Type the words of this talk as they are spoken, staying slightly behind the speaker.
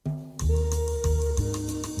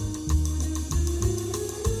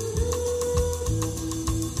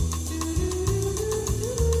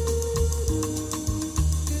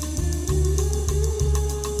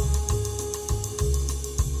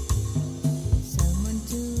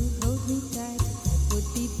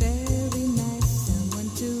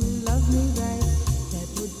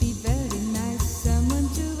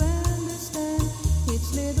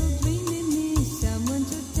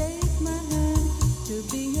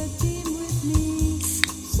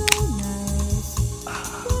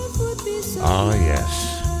Ah,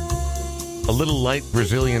 yes. A little light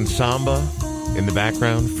Brazilian samba in the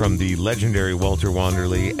background from the legendary Walter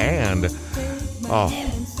Wanderley and,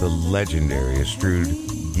 the legendary Astrud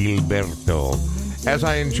Gilberto. As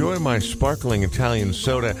I enjoy my sparkling Italian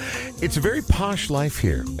soda, it's a very posh life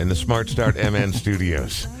here in the Smart Start MN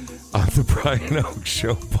studios on the Brian Oak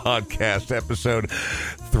Show podcast, episode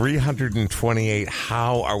 328.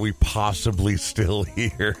 How are we possibly still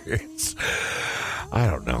here? I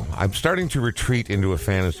don't know. I'm starting to retreat into a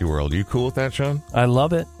fantasy world. You cool with that, Sean? I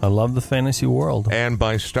love it. I love the fantasy world. And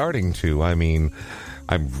by starting to, I mean,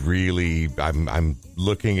 I'm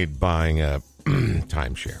looking at buying a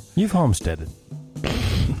timeshare. You've homesteaded.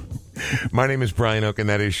 My name is Brian Oak, and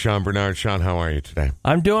that is Sean Bernard. Sean, how are you today?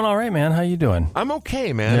 I'm doing all right, man. How you doing? I'm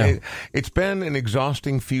okay, man. Yeah. It's been an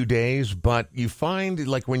exhausting few days, but you find,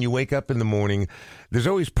 like, when you wake up in the morning, there's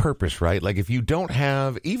always purpose, right? Like, if you don't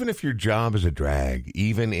have, even if your job is a drag,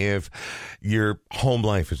 even if your home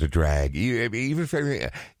life is a drag, even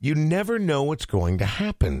if you never know what's going to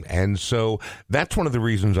happen. And so that's one of the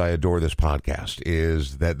reasons I adore this podcast,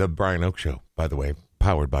 is that the Brian Oak Show, by the way,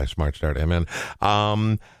 powered by Smart Start MN.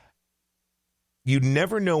 You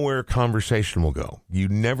never know where a conversation will go. You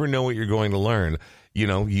never know what you're going to learn. You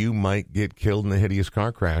know, you might get killed in a hideous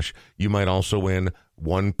car crash. You might also win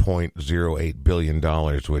 $1.08 billion,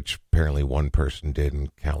 which apparently one person did in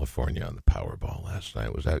California on the Powerball last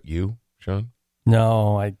night. Was that you, Sean?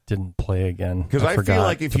 No, I didn't play again. Because I feel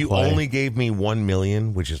like if you only gave me 1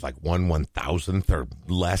 million, which is like 1/1000th or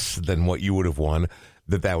less than what you would have won,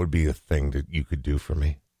 that would be a thing that you could do for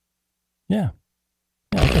me. Yeah.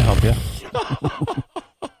 Yeah, I can help you.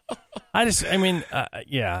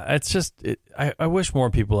 It's just, I wish more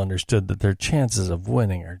people understood that their chances of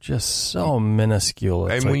winning are just so minuscule.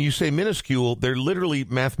 And when you say minuscule, they're literally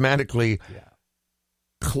mathematically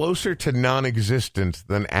closer to non-existent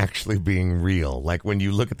than actually being real. Like when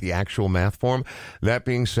you look at the actual math form. That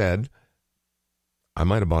being said, I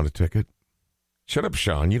might have bought a ticket. Shut up,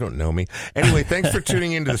 Sean. You don't know me. Anyway, thanks for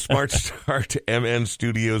tuning into the Smart Start MN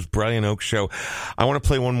Studios Brian Oak Show. I want to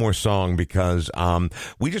play one more song because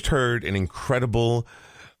we just heard an incredible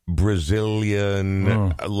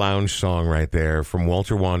Brazilian lounge song right there from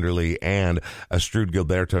Walter Wanderley and Astrud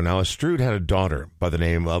Gilberto. Now, Astrud had a daughter by the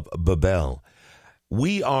name of Babel.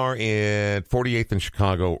 We are in 48th in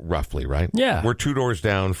Chicago, roughly, right? Yeah. We're 2 doors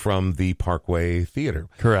down from the Parkway Theater.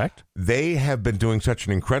 Correct. They have been doing such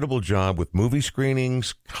an incredible job with movie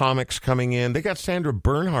screenings, comics coming in. They got Sandra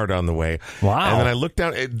Bernhard on the way. Wow. And then I looked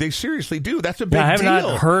down. They seriously do. That's a big deal. I have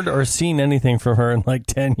not heard or seen anything from her in like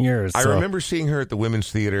 10 years. I remember seeing her at the Women's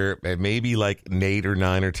Theater maybe like 8 or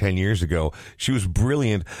 9 or 10 years ago. She was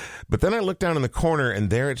brilliant. But then I looked down in the corner, and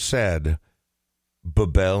there it said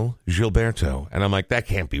Babel Gilberto. And I'm like, that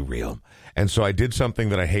can't be real. And so I did something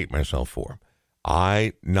that I hate myself for.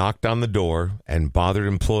 I knocked on the door and bothered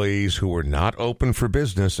employees who were not open for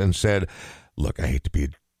business and said, look, I hate to be a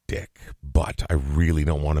dick, but I really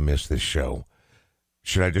don't want to miss this show.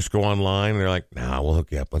 Should I just go online? And they're like, nah, we'll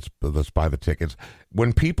hook you up. Let's buy the tickets.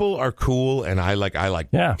 When people are cool, and I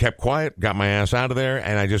kept quiet, got my ass out of there,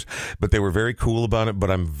 and but they were very cool about it. But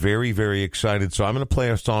I'm very, very excited. So I'm going to play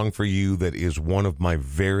a song for you that is one of my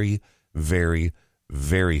very, very,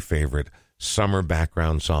 very favorite summer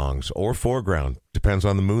background songs, or foreground, depends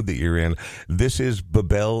on the mood that you're in. This is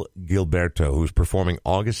Babel Gilberto, who's performing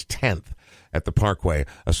August 10th at the Parkway,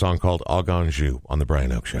 a song called Au Ganjou on the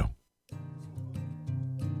Brian Oak Show.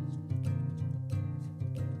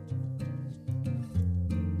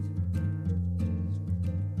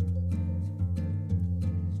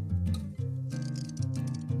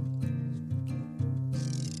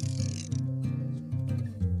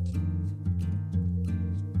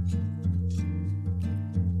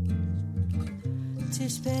 Te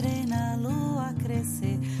esperei na lua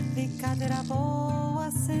crescer, brincadeira boa,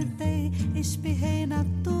 sentei, espirrei na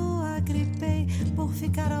tua, gripei, por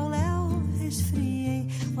ficar ao léu, resfriei.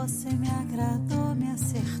 Você me agradou, me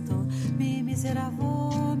acertou, me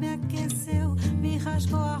miseravou, me aqueceu, me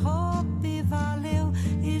rasgou a roupa e valeu,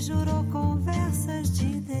 e jurou conversas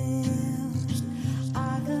de Deus.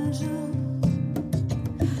 Au Ganjou,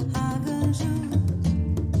 Au Ganjou,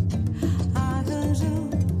 Au Ganjou.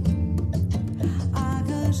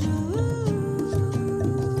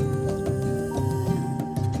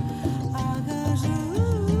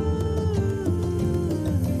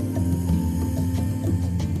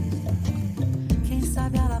 Quem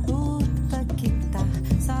sabe a labuta que tá,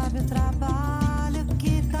 sabe o trabalho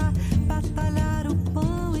que dá,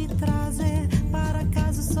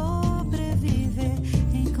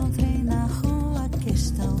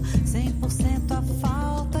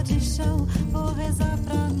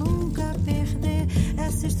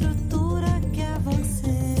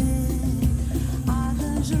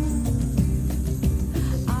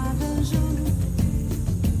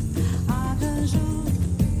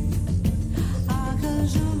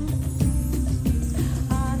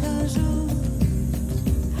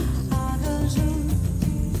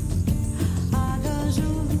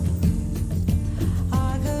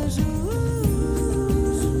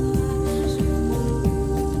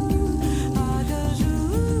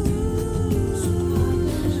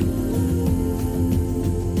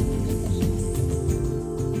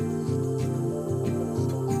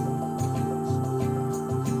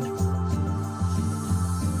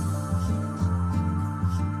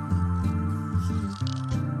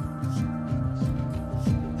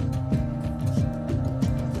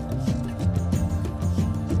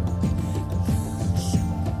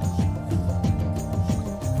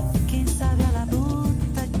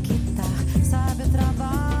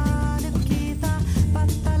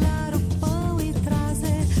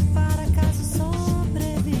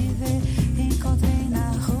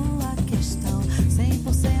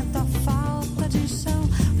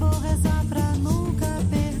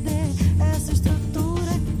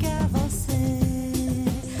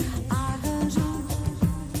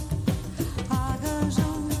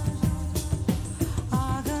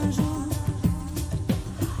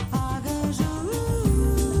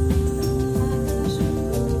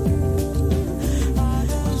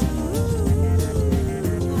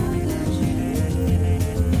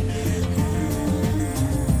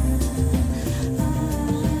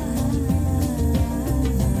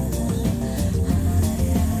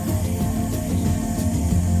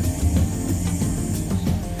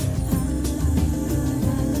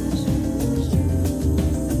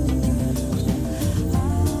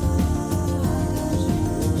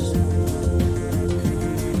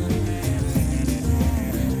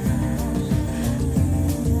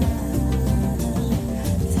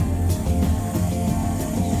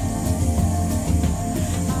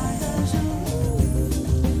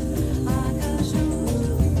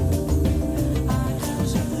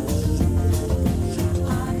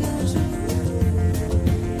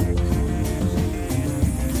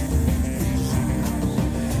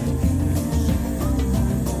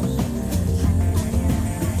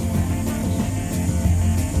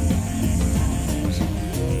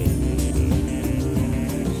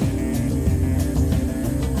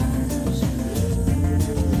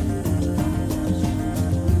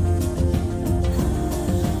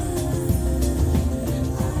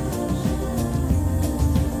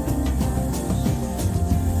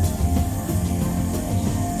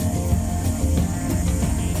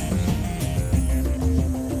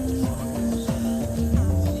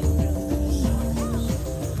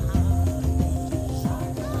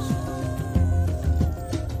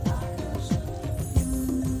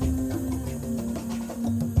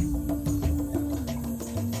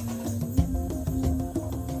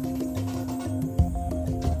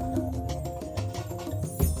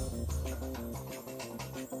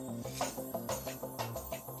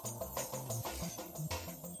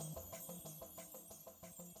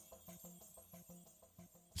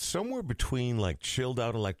 somewhere between like chilled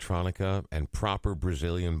out electronica and proper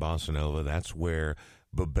Brazilian bossa nova. That's where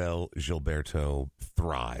Bebel Gilberto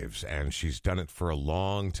thrives, and she's done it for a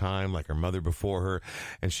long time, like her mother before her.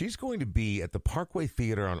 And she's going to be at the Parkway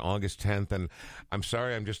Theater on August 10th. And I'm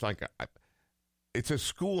sorry, I'm just like, it's a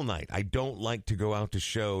school night. I don't like to go out to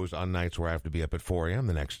shows on nights where I have to be up at 4 a.m.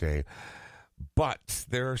 the next day. But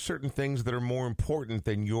there are certain things that are more important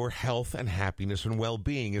than your health and happiness and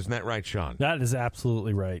well-being. Isn't that right, Sean? That is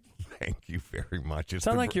absolutely right. Thank you very much. It's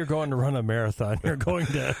not like you're going to run a marathon. You're going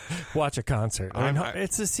to watch a concert.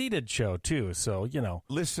 It's a seated show, too. So,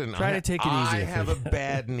 listen, try to take it easy. I have a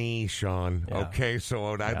bad knee, Sean. Yeah. Okay,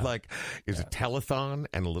 so what I'd like is a telethon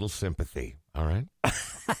and a little sympathy. All right?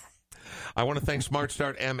 I want to thank Smart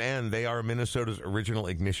Start MN. They are Minnesota's original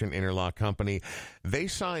ignition interlock company. They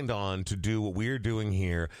signed on to do what we're doing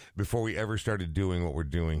here before we ever started doing what we're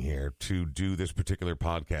doing here, to do this particular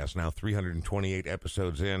podcast. Now, 328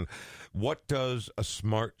 episodes in. What does a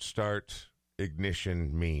Smart Start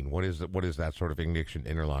ignition mean? What is that sort of ignition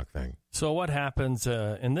interlock thing? So what happens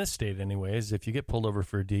in this state anyways, if you get pulled over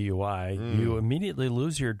for a DUI, you immediately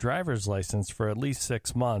lose your driver's license for at least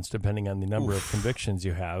 6 months, depending on the number of convictions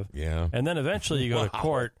you have. Yeah. And then eventually you go to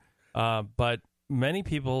court. But many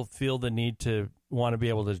people feel the need to want to be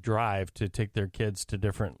able to drive, to take their kids to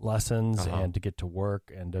different lessons and to get to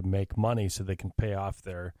work and to make money so they can pay off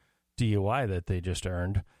their DUI that they just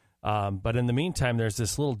earned. But in the meantime, there's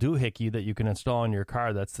this little doohickey that you can install in your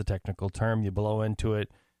car. That's the technical term. You blow into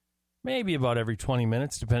it maybe about every 20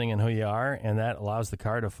 minutes, depending on who you are, and that allows the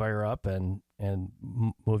car to fire up and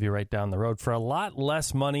move you right down the road for a lot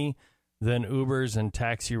less money than Ubers and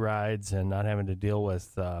taxi rides and not having to deal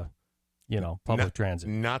with, public transit.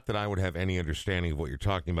 Not that I would have any understanding of what you're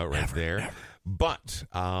talking about right there, but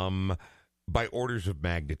by orders of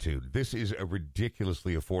magnitude, this is a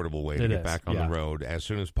ridiculously affordable way to get back on the road as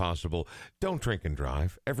soon as possible. Don't drink and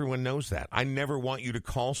drive. Everyone knows that. I never want you to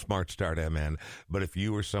call Smart Start MN, but if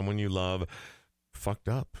you or someone you love fucked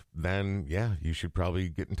up, then you should probably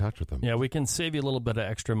get in touch with them. Yeah, we can save you a little bit of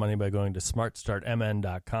extra money by going to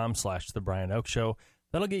smartstartmn.com/The Brian Oak Show.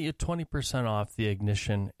 That'll get you 20% off the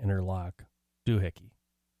ignition interlock doohickey.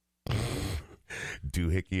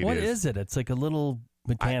 Doohickey. What is it? It's like a little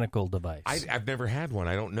mechanical device. I've never had one.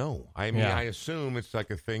 I don't know. I mean, I assume it's like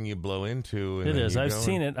a thing you blow into. And it is. I've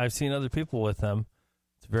seen it. I've seen other people with them.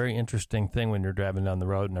 It's a very interesting thing when you're driving down the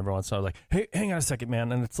road and every once in a while, like, hey, hang on a second,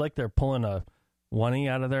 man. And it's like they're pulling a oneie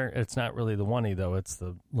out of there. It's not really the oneie, though. It's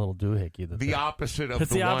the little doohickey. The opposite of the oneie.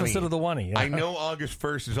 It's the opposite of the oneie. Yeah. I know August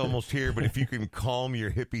 1st is almost here, but if you can calm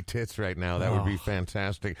your hippie tits right now, that would be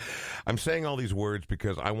fantastic. I'm saying all these words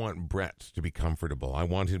because I want Brett to be comfortable. I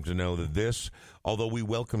want him to know that this, although we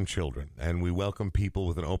welcome children and we welcome people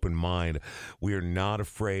with an open mind, we are not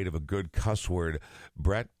afraid of a good cuss word.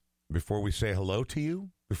 Brett, before we say hello to you,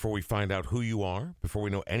 before we find out who you are, before we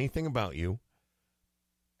know anything about you,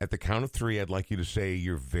 at the count of 3, I'd like you to say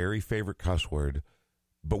your very favorite cuss word,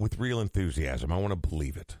 but with real enthusiasm. I want to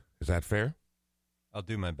believe it. Is that fair? I'll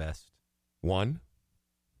do my best. 1,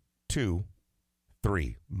 2,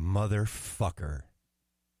 3. Motherfucker.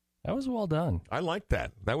 That was well done. I like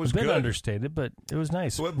that. That was a bit good. Understated, but it was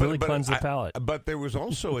nice. Really cleansed the palate. But there was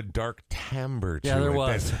also a dark timbre to it. Yeah, there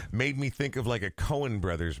was. That made me think of like a Coen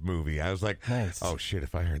Brothers movie. I was like, nice. Oh, shit,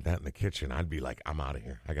 if I heard that in the kitchen, I'd be like, I'm out of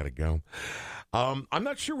here. I got to go. I'm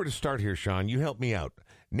not sure where to start here, Sean. You help me out.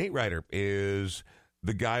 Nate Ryder is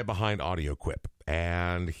the guy behind AudioQuip,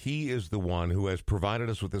 and he is the one who has provided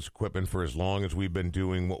us with this equipment for as long as we've been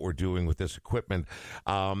doing what we're doing with this equipment,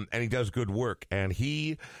 and he does good work. And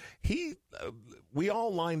we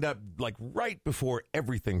all lined up like right before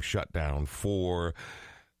everything shut down for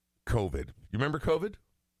COVID. You remember COVID?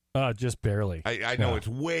 Just barely. I know it's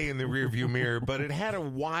way in the rearview mirror, but it had a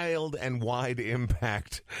wild and wide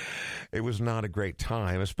impact. It was not a great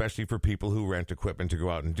time, especially for people who rent equipment to go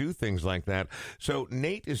out and do things like that. So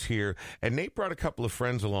Nate is here, and Nate brought a couple of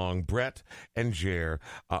friends along, Brett and Jer.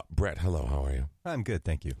 Brett, hello, how are you? I'm good,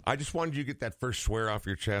 thank you. I just wanted you to get that first swear off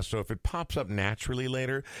your chest, so if it pops up naturally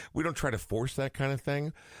later, we don't try to force that kind of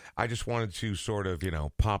thing. I just wanted to sort of,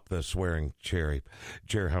 pop the swearing cherry.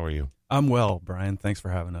 Jer, how are you? I'm well, Brian. Thanks for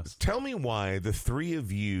having us. Tell me why the three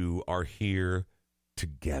of you are here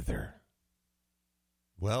together.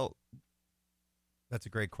 Well, that's a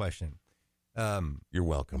great question. You're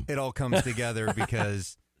welcome. It all comes together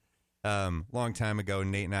because long time ago,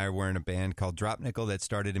 Nate and I were in a band called DropNickel that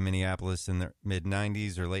started in Minneapolis in the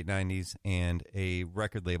mid-'90s or late 90s, and a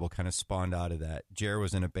record label kind of spawned out of that. Jer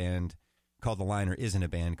was in a band called The Line, or is in a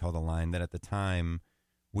band called The Line, that at the time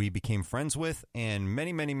we became friends with, and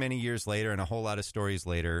many, many, many years later, and a whole lot of stories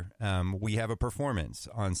later, we have a performance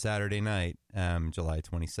on Saturday night, July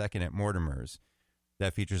 22nd at Mortimer's,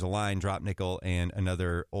 that features a line, DropNickel, and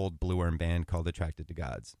another old Blue Worm band called Attracted to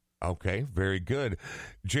Gods. Okay, very good.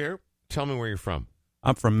 Jer, tell me where you're from.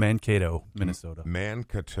 I'm from Mankato, Minnesota.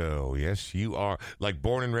 Mankato, yes, you are. Like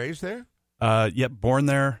born and raised there? Yep, born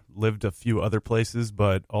there, lived a few other places,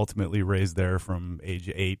 but ultimately raised there from age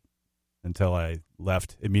 8 until I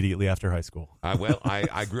left immediately after high school.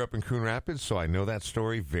 I grew up in Coon Rapids, so I know that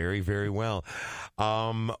story very, very well.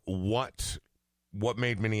 What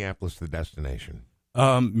made Minneapolis the destination?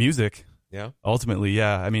 Music. Yeah? Ultimately,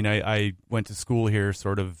 yeah. I mean, I went to school here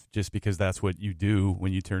sort of just because that's what you do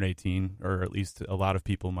when you turn 18, or at least a lot of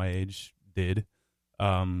people my age did.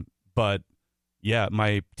 But, yeah,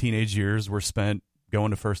 my teenage years were spent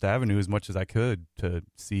going to First Avenue as much as I could to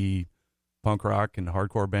see punk rock and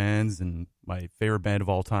hardcore bands, and my favorite band of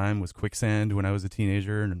all time was Quicksand when I was a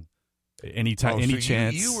teenager, and any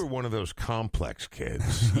chance. You were one of those complex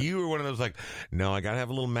kids. You were one of those like, no, I got to have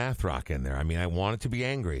a little math rock in there. I mean, I want it to be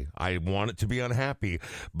angry. I want it to be unhappy,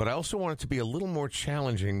 but I also want it to be a little more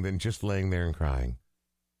challenging than just laying there and crying.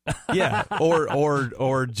 Yeah,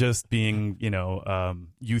 or just being,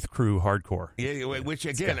 youth crew hardcore. Yeah, which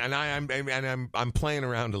again, and I'm playing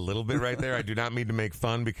around a little bit right there. I do not mean to make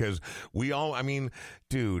fun because we all, I mean,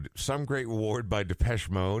 dude, Some Great Reward by Depeche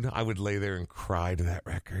Mode. I would lay there and cry to that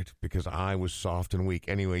record because I was soft and weak.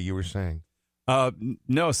 Anyway, you were saying.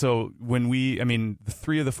 No, so when the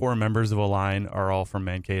 3 of the 4 members of Align are all from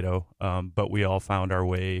Mankato, but we all found our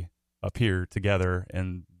way up here together,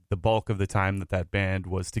 and the bulk of the time that band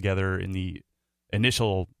was together in the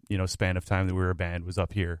initial, span of time that we were a band was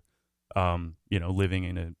up here, living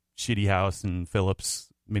in a shitty house in Phillips,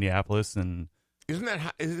 Minneapolis. And isn't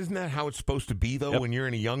that how it's supposed to be though? Yep. When you're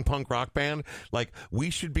in a young punk rock band, like we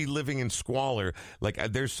should be living in squalor.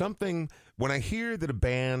 Like there's something when I hear that a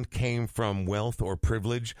band came from wealth or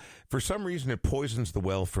privilege, for some reason it poisons the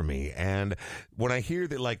well for me. And when I hear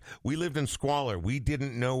that like we lived in squalor, we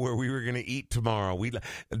didn't know where we were going to eat tomorrow.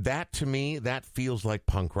 That to me that feels like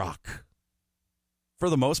punk rock. For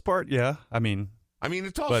the most part, yeah. I mean,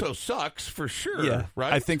 it also sucks for sure. Yeah,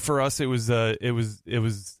 right. I think for us, it was a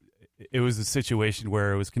situation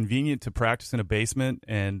where it was convenient to practice in a basement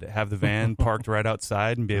and have the van parked right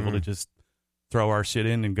outside and be able to just throw our shit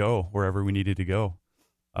in and go wherever we needed to go.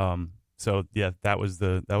 So yeah, that was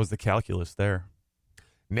the calculus there.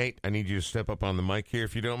 Nate, I need you to step up on the mic here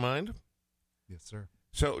if you don't mind. Yes, sir.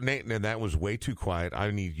 So Nate, now that was way too quiet. I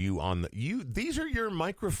need you on these are your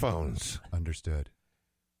microphones. Understood.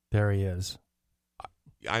 There he is.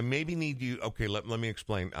 I maybe need you. Okay, let me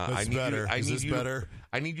explain. That's better. Is this better?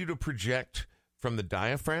 I need you to project from the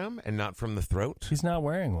diaphragm and not from the throat. He's not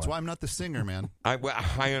wearing one. That's why I'm not the singer, man.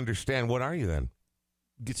 I understand. What are you then?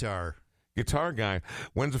 Guitar. Guitar guy.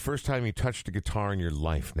 When's the first time you touched a guitar in your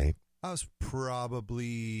life, Nate? I was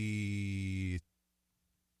probably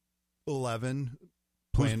 11,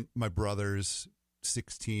 playing my brother's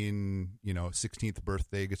 16th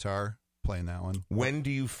birthday guitar. Playing that one. When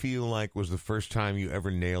do you feel like was the first time you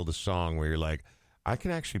ever nailed a song where you're like, I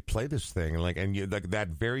can actually play this thing, and you like that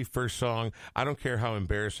very first song? I don't care how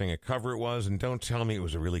embarrassing a cover it was, and don't tell me it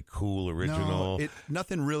was a really cool original. No,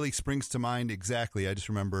 nothing really springs to mind exactly. I just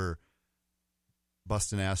remember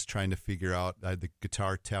busting ass trying to figure out. I had the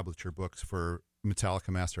guitar tablature books for Metallica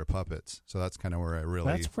Master of Puppets, so that's kind of where I really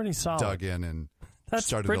That's pretty solid. dug in and. That's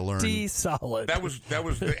started to learn. Pretty solid. That was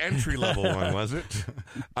the entry level one, was it?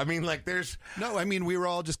 I mean, like there's no. I mean, we were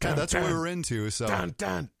all just kind of that's what we were into. So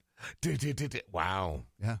wow,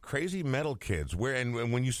 yeah, crazy metal kids. Where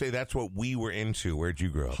and when you say that's what we were into, where'd you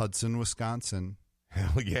grow up? Hudson, Wisconsin.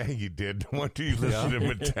 Hell yeah, you did. What do you listen to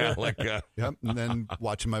Metallica? Yep, and then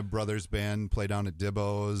watching my brother's band play down at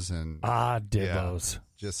Dibbo's and Dibbo's. Yeah,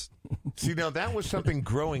 just see now that was something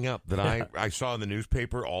growing up that I saw in the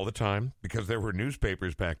newspaper all the time because there were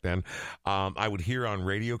newspapers back then. I would hear on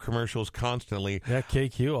radio commercials constantly. Yeah,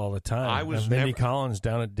 KQ all the time. I was Mindy Collins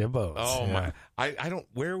down at Dibbo's. Oh my! I don't.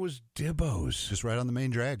 Where was Dibbo's? just right on the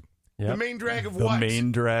main drag. Yep. The main drag of The what?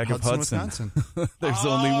 main drag of Hudson. Wisconsin. There's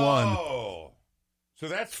only one. So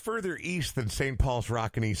that's further east than St. Paul's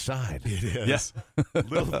Rock and East Side. It is. Yes.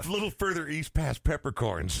 little further east past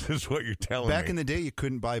Peppercorns is what you're telling me. Back in the day, you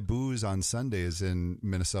couldn't buy booze on Sundays in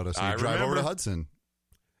Minnesota, so you drive over to Hudson.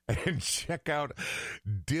 And check out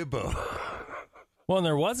Dibbo. Well, and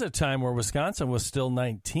there was a time where Wisconsin was still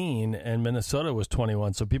 19 and Minnesota was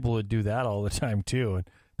 21, so people would do that all the time, too. And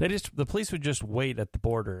The police would just wait at the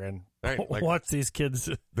border and watch these kids.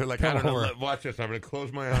 They're like, I don't know, watch this. I'm going to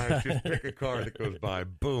close my eyes, just pick a car that goes by,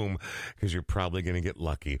 boom, because you're probably going to get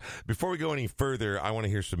lucky. Before we go any further, I want to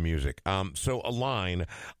hear some music. So, Align,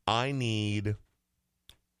 I need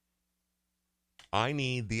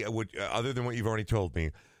the other than what you've already told me,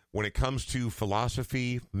 when it comes to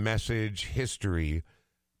philosophy, message, history,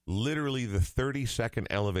 literally the 30-second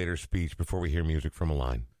elevator speech before we hear music from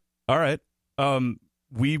Align. All right. Our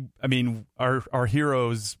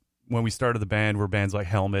heroes when we started the band were bands like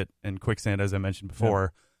Helmet and Quicksand, as I mentioned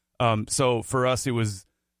before. Yeah. So for us,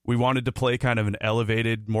 we wanted to play kind of an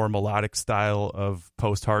elevated, more melodic style of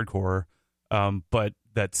post-hardcore, but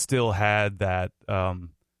that still had that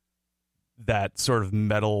sort of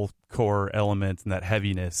metalcore element and that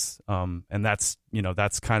heaviness. And that's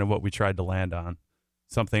kind of what we tried to land on.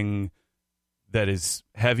 Something that is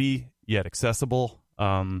heavy yet accessible.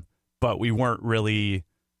 But we weren't really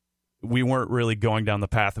going down the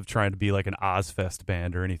path of trying to be like an Ozfest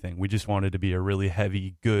band or anything. We just wanted to be a really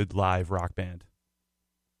heavy, good live rock band.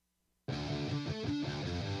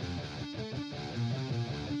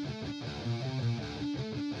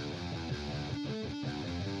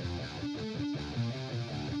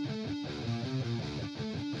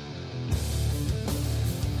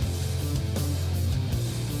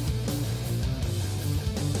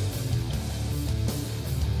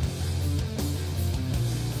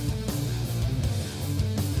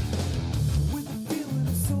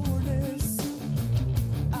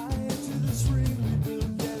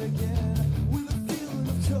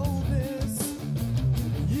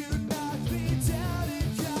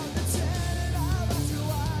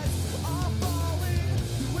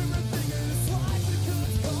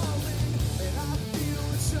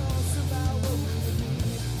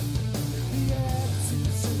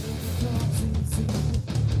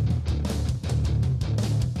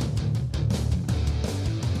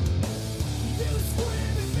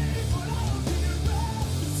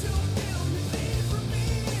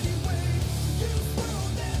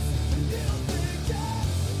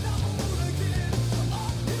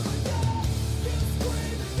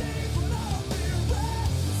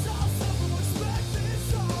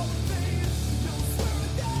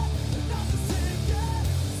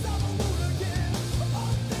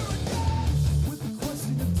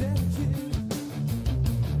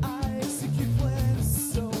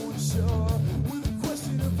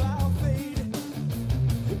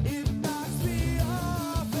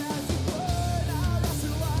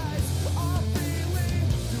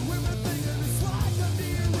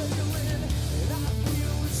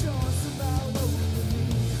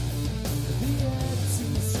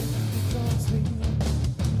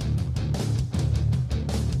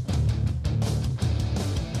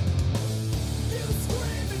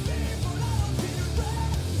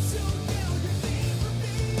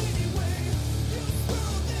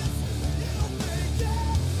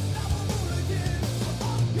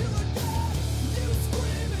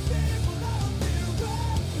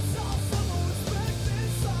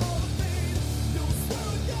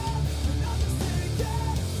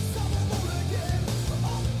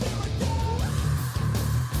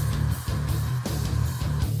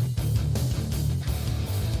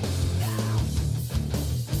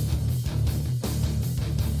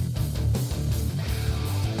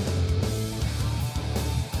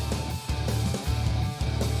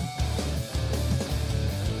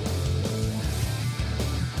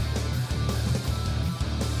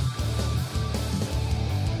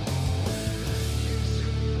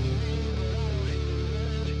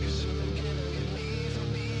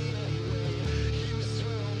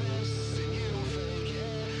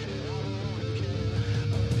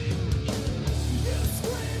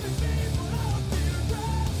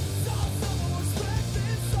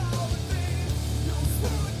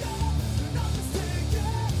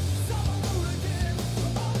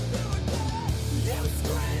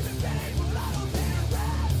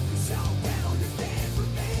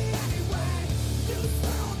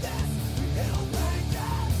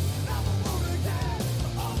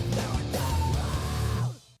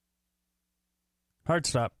 Hard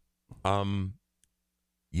stop.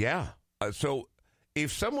 Yeah. So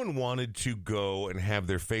if someone wanted to go and have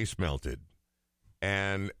their face melted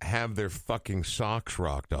and have their fucking socks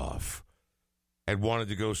rocked off and wanted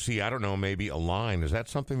to go see, I don't know, maybe Align, is that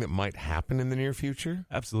something that might happen in the near future?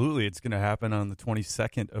 Absolutely. It's going to happen on the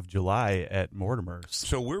 22nd of July at Mortimer's.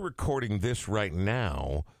 So we're recording this right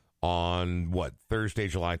now on, Thursday,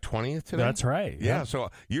 July 20th today? That's right. Yeah.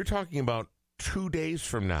 So you're talking about 2 days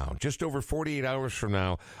from now, just over 48 hours from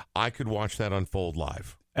now, I could watch that unfold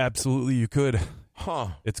live. Absolutely, you could. Huh.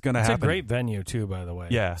 It's going to It's happen. a great venue, too, by the way.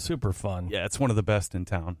 Yeah. Super fun. Yeah, it's one of the best in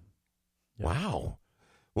town. Yeah. Wow.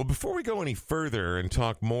 Well, before we go any further and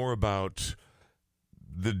talk more about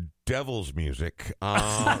the devil's music,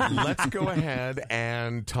 let's go ahead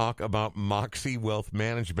and talk about Moxie Wealth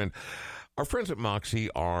Management. Our friends at Moxie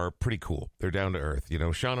are pretty cool. They're down to earth. You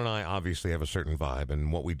know, Sean and I obviously have a certain vibe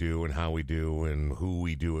and what we do and how we do and who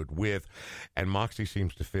we do it with. And Moxie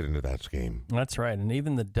seems to fit into that scheme. That's right. And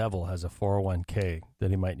even the devil has a 401k that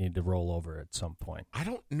he might need to roll over at some point. I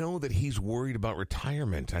don't know that he's worried about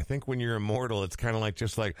retirement. I think when you're immortal, it's kind of like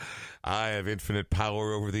just like, I have infinite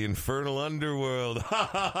power over the infernal underworld.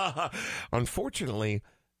 Unfortunately,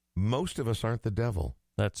 most of us aren't the devil.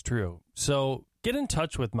 That's true. So get in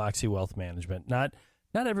touch with Moxie Wealth Management. Not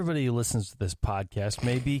everybody who listens to this podcast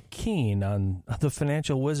may be keen on the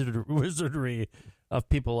financial wizardry of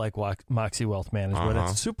people like Moxie Wealth Management.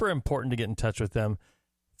 It's super important to get in touch with them.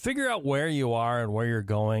 Figure out where you are and where you're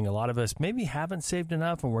going. A lot of us maybe haven't saved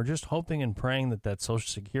enough, and we're just hoping and praying that Social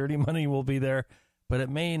Security money will be there, but it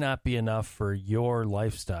may not be enough for your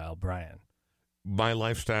lifestyle, Brian. My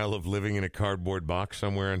lifestyle of living in a cardboard box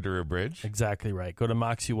somewhere under a bridge? Exactly right. Go to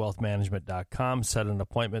MoxieWealthManagement.com, set an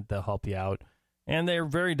appointment. They'll help you out. And they're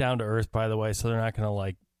very down to earth, by the way, so they're not going to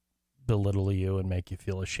like belittle you and make you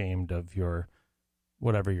feel ashamed of your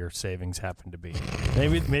whatever your savings happen to be.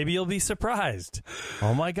 Maybe you'll be surprised.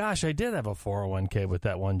 Oh my gosh, I did have a 401k with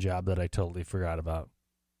that one job that I totally forgot about.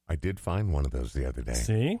 I did find one of those the other day.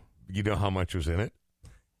 See? You know how much was in it?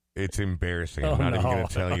 It's embarrassing. I'm Oh, not even no. going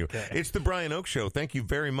to tell you. Okay. It's the Brian Oak Show. Thank you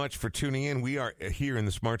very much for tuning in. We are here in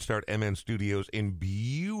the Smart Start MN studios in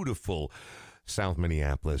beautiful South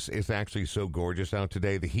Minneapolis. It's actually so gorgeous out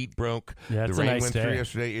today. The heat broke. Yeah, the it's a rain nice went day. through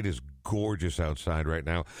yesterday. It is gorgeous outside right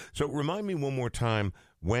now. So remind me one more time,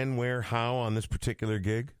 when, where, how on this particular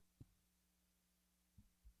gig?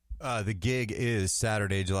 The gig is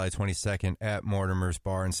Saturday, July 22nd at Mortimer's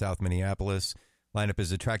Bar in South Minneapolis. Lineup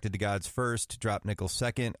is Attracted to God's first, DropNickel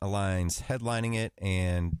second, Alliance headlining it,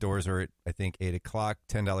 and doors are at, I think, 8 o'clock,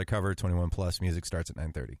 $10 cover, 21 plus. Music starts at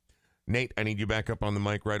 9:30. Nate, I need you back up on the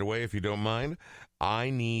mic right away if you don't mind. I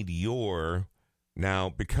need your, now,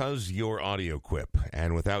 because you're audio quip,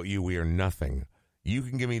 and without you, we are nothing. You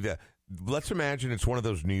can give me let's imagine it's one of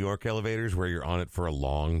those New York elevators where you're on it for a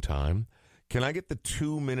long time. Can I get the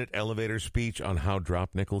 2-minute elevator speech on how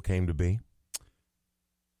DropNickel came to be?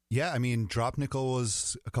 Yeah, I mean, DropNickel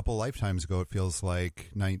was a couple lifetimes ago. It feels like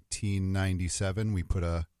 1997. We put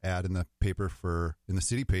a ad in the paper in the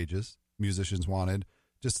city pages. Musicians wanted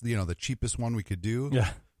just, the cheapest one we could do. Yeah.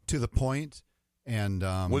 To the point. And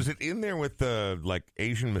was it in there with the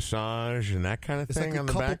Asian massage and that kind of it's thing like on a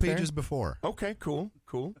the couple back there? pages before. Okay, cool.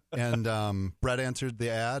 And Brett answered the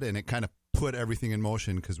ad, and it kind of put everything in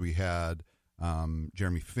motion because we had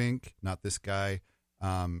Jeremy Fink, not this guy,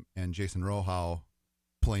 and Jason Rohow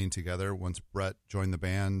playing together. Once Brett joined the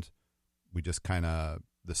band, we just the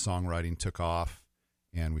songwriting took off,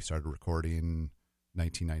 and we started recording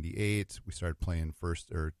 1998. We started playing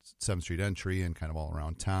 7th Street Entry and kind of all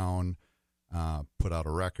around town, put out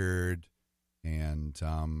a record, and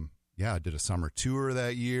I did a summer tour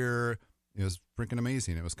that year. It was freaking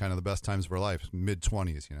amazing. It was kind of the best times of our life,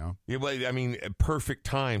 mid-20s, Yeah, well, I mean, a perfect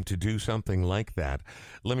time to do something like that.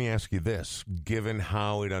 Let me ask you this. Given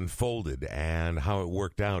how it unfolded and how it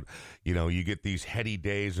worked out, you get these heady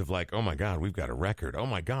days of like, oh, my God, we've got a record. Oh,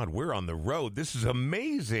 my God, we're on the road. This is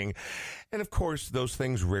amazing. And, of course, those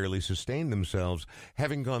things rarely sustain themselves.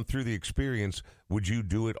 Having gone through the experience, would you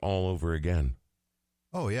do it all over again?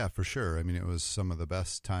 Oh, yeah, for sure. I mean, it was some of the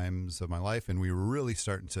best times of my life, and we were really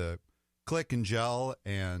starting to click and gel,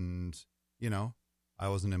 and I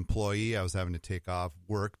was an employee. I was having to take off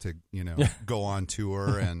work to go on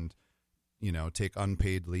tour and take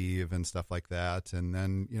unpaid leave and stuff like that, and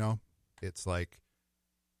then it's like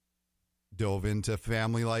dove into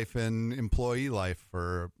family life and employee life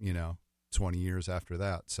for 20 years after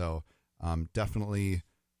that. So definitely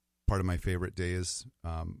part of my favorite days,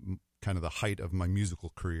 kind of the height of my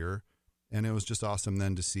musical career, and it was just awesome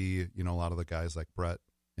then to see a lot of the guys like Brett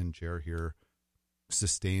and Jer here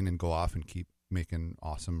sustain and go off and keep making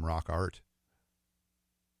awesome rock art.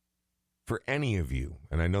 For any of you,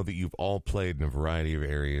 and I know that you've all played in a variety of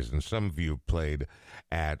areas, and some of you have played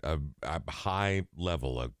at a high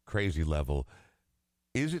level, a crazy level,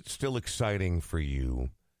 is it still exciting for you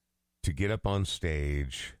to get up on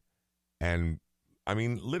stage and, I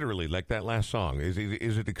mean, literally, like that last song, is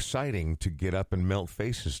it exciting to get up and melt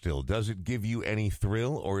faces still? Does it give you any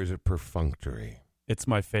thrill, or is it perfunctory? It's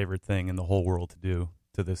my favorite thing in the whole world to do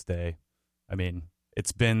to this day. I mean,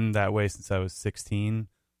 it's been that way since I was 16.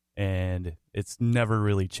 and it's never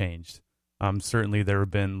really changed. Certainly there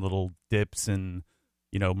have been little dips, and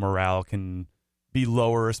morale can be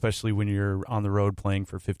lower, especially when you're on the road playing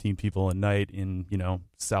for 15 people a night in,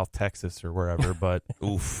 South Texas or wherever. But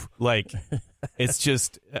oof, like, it's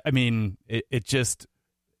just, I mean, it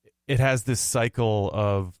has this cycle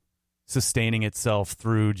of sustaining itself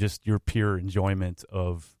through just your pure enjoyment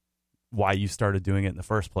of why you started doing it in the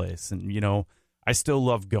first place. And, I still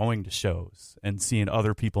love going to shows and seeing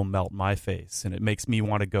other people melt my face, and it makes me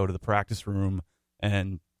want to go to the practice room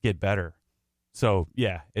and get better. So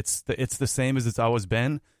yeah, it's the same as it's always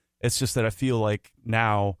been. It's just that I feel like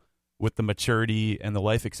now, with the maturity and the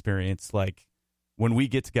life experience, like when we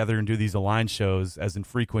get together and do these Align shows, as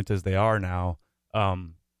infrequent as they are now,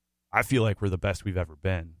 I feel like we're the best we've ever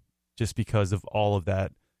been, just because of all of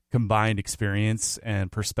that combined experience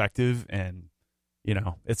and perspective. And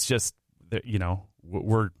it's just that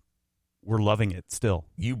we're loving it still.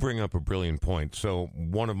 You bring up a brilliant point. So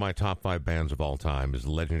one of my top 5 bands of all time is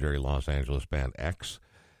the legendary Los Angeles band X.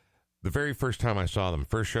 The very first time I saw them,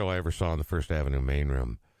 first show I ever saw in the First Avenue main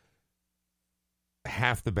room,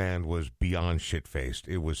 half the band was beyond shit-faced.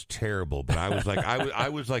 It was terrible, but I was like, I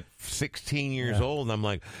was like 16 years old, and I'm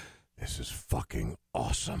like, this is fucking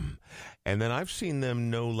awesome. And then I've seen them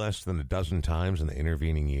no less than a dozen times in the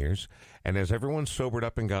intervening years. And as everyone sobered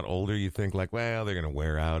up and got older, you think like, well, they're going to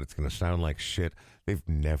wear out. It's going to sound like shit. They've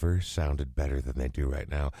never sounded better than they do right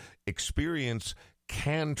now. Experience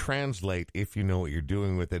can translate if you know what you're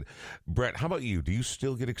doing with it. Brett, how about you? Do you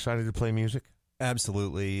still get excited to play music?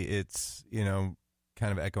 Absolutely. It's,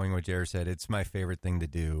 kind of echoing what Jared said. It's my favorite thing to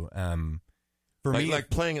do. For me, like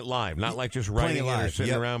playing it live, not like just writing it or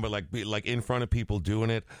sitting around, but like in front of people doing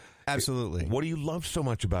it. Absolutely. What do you love so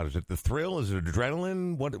much about it? Is it the thrill? Is it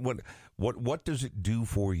adrenaline? What does it do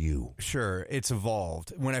for you? Sure, it's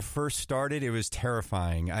evolved. When I first started, it was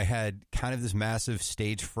terrifying. I had kind of this massive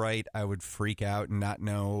stage fright. I would freak out and not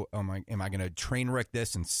know, am I going to train wreck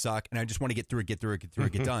this and suck? And I just want to get through it,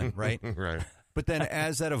 get done, right? Right. But then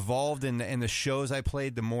as that evolved and the shows I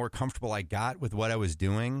played, the more comfortable I got with what I was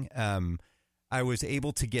doing. I was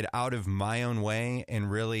able to get out of my own way and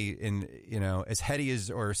really, as heady as,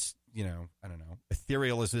 or, I don't know,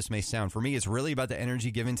 ethereal as this may sound, for me, it's really about the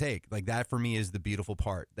energy give and take. Like that for me is the beautiful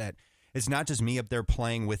part, that it's not just me up there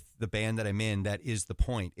playing with the band that I'm in. That is the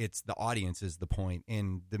point. It's the audience is the point.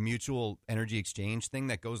 And the mutual energy exchange thing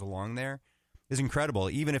that goes along there is incredible.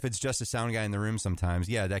 Even if it's just a sound guy in the room sometimes,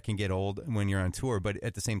 yeah, that can get old when you're on tour. But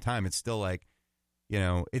at the same time, it's still like,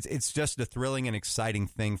 it's just a thrilling and exciting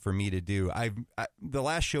thing for me to do. The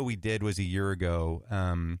last show we did was a year ago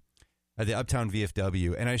at the Uptown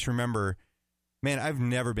VFW, and I just remember, man, I've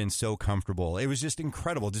never been so comfortable. It was just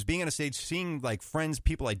incredible, just being on a stage, seeing like friends,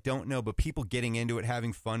 people I don't know, but people getting into it,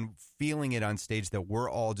 having fun, feeling it on stage that we're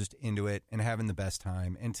all just into it and having the best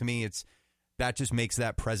time. And to me, that just makes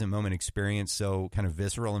that present moment experience so kind of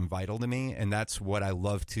visceral and vital to me, and that's what I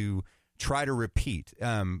love to try to repeat.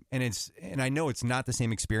 And I know it's not the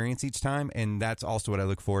same experience each time, and that's also what I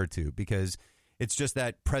look forward to, because it's just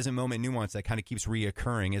that present moment nuance that kind of keeps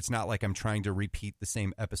reoccurring. It's not like I'm trying to repeat the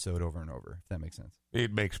same episode over and over, if that makes sense.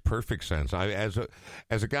 It makes perfect sense. As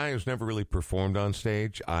a guy who's never really performed on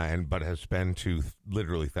stage, but has been to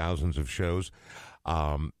literally thousands of shows,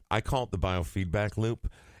 I call it the biofeedback loop.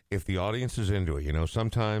 If the audience is into it,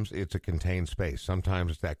 sometimes it's a contained space.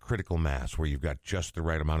 Sometimes it's that critical mass where you've got just the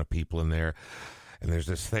right amount of people in there. And there's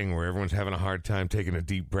this thing where everyone's having a hard time taking a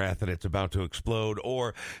deep breath and it's about to explode.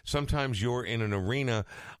 Or sometimes you're in an arena.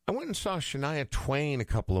 I went and saw Shania Twain a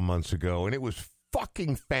couple of months ago, and it was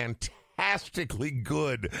fucking fantastically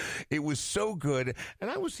good. It was so good.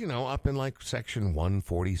 And I was, up in like section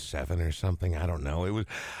 147 or something. I don't know.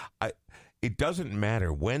 It doesn't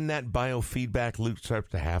matter. When that biofeedback loop starts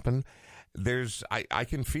to happen, I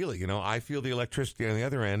can feel it. I feel the electricity on the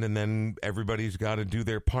other end, and then everybody's got to do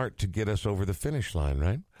their part to get us over the finish line,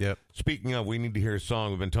 right? Yep. Speaking of, we need to hear a song.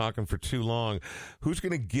 We've been talking for too long. Who's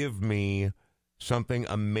going to give me something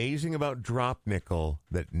amazing about DropNickel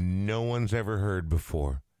that no one's ever heard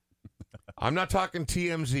before? I'm not talking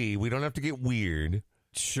TMZ. We don't have to get weird.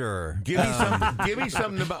 Sure. Give me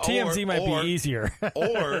something about TMZ might be easier.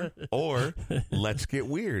 or let's get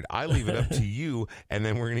weird. I leave it up to you, and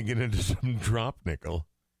then we're going to get into some DropNickel.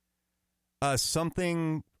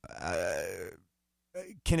 Something.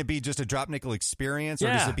 Can it be just a DropNickel experience, or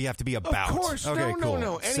does it have to be about? Of course. Okay,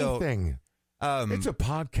 no. Anything. It's a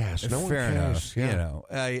podcast. No one cares.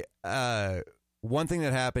 Yeah. One thing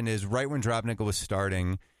that happened is right when DropNickel was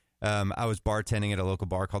starting, I was bartending at a local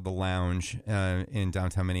bar called The Lounge in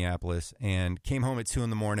downtown Minneapolis, and came home at 2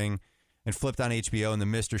 a.m. and flipped on HBO, and the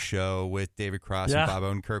Mr. Show with David Cross and Bob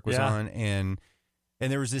Odenkirk was on, and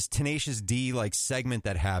there was this Tenacious D like segment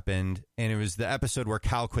that happened, and it was the episode where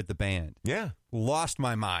Cal quit the band. Yeah. Lost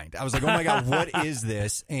my mind. I was like, oh my God, what is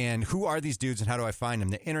this? And who are these dudes and how do I find them?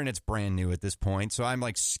 The internet's brand new at this point. So I'm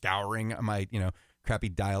like scouring my, crappy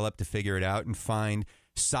dial up to figure it out and find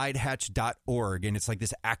sidehatch.org. And it's like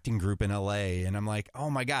this acting group in LA. And I'm like, oh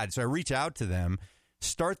my God. So I reach out to them,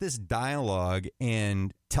 start this dialogue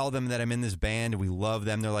and tell them that I'm in this band and we love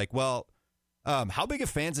them. They're like, well, how big of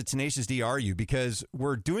fans of Tenacious D are you? Because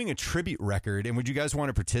we're doing a tribute record, and would you guys want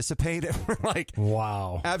to participate? And we're like,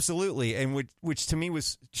 wow, absolutely. And which to me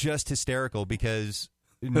was just hysterical because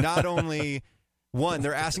not only one,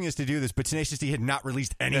 they're asking us to do this, but Tenacious D had not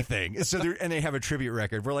released anything, so and they have a tribute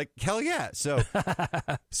record. We're like, hell yeah! So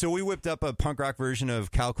we whipped up a punk rock version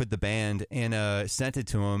of Cal Quit the Band and sent it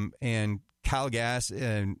to him, and Cal Gass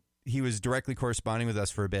and. He was directly corresponding with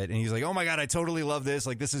us for a bit, and he's like, oh, my God, I totally love this.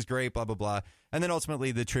 Like, this is great, blah, blah, blah. And then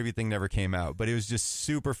ultimately the tribute thing never came out, but it was just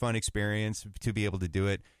super fun experience to be able to do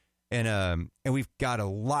it. And we've got a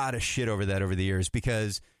lot of shit over that over the years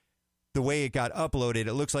because the way it got uploaded,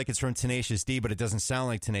 it looks like it's from Tenacious D, but it doesn't sound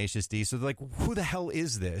like Tenacious D. So they're like, who the hell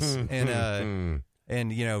is this? And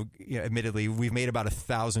admittedly, we've made about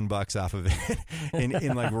 $1,000 off of it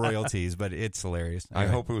in like royalties, but it's hilarious. I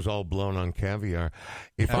hope it was all blown on caviar.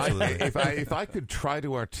 If I could try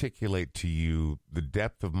to articulate to you the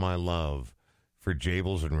depth of my love for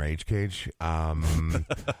Jables and Rage Cage,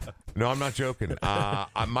 no, I'm not joking.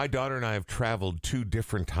 My daughter and I have traveled 2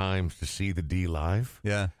 different times to see the D live.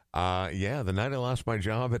 Yeah. The night I lost my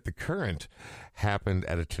job at the Current happened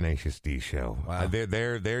at a Tenacious D show. Wow.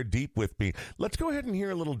 They're deep with me. Let's go ahead and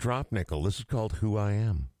hear a little DropNickel. This is called Who I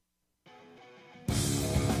Am.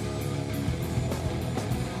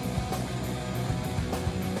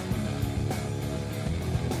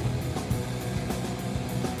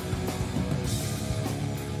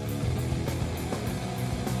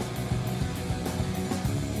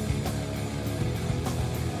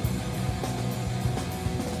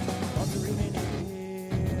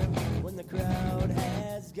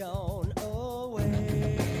 Gone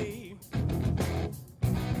away.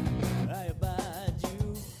 I abide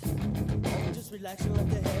you. Just relax and let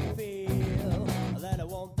the head feel that I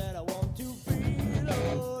want to feel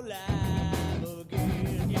alive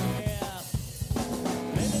again. Yeah.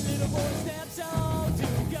 Then the little boy steps on to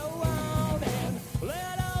go on and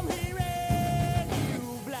let them hear it. You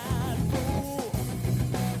blind fool.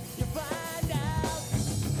 You find out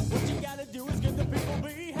what you gotta do is get the people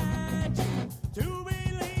behind you to be.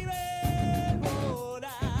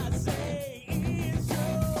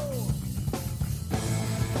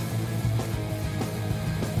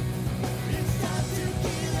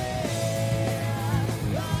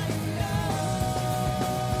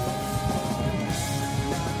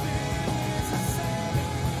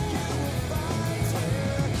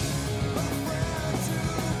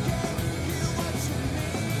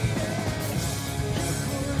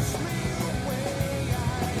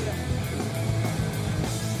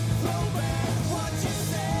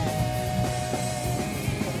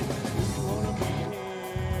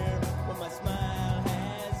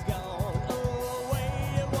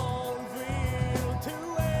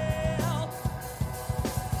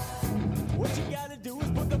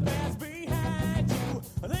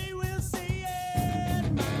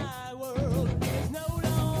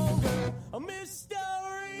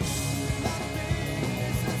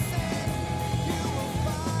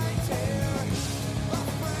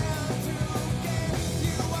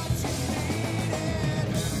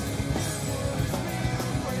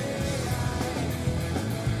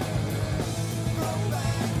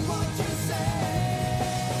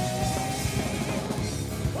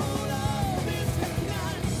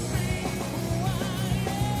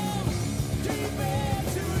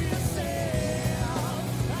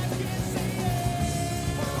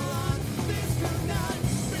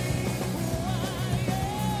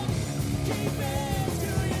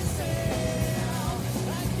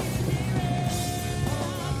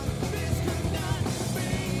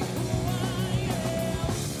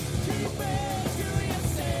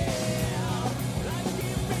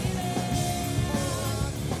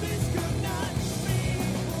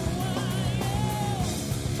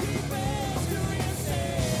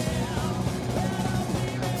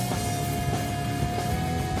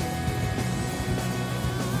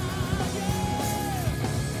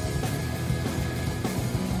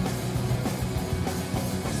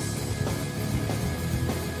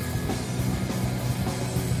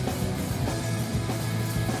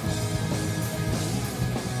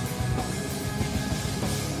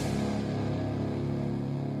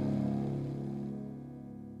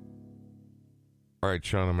 All right,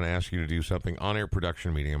 Sean, I'm going to ask you to do something on-air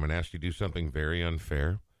production meeting. I'm going to ask you to do something very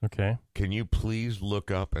unfair. Okay. Can you please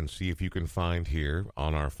look up and see if you can find here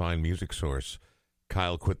on our fine music source,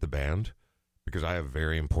 Kyle Quit the Band? Because I have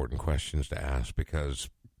very important questions to ask because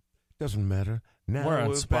it doesn't matter. Now We're on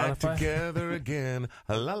we're back Spotify. together again.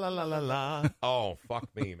 La, la, la, la, la. Oh, fuck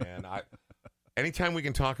me, man. Anytime we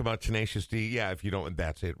can talk about Tenacious D, yeah, if you don't,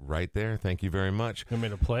 that's it right there. Thank you very much. You want me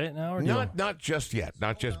to play it now? Or Not just yet.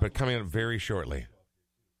 Not just, but coming up very shortly.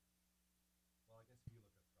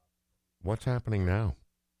 What's happening now?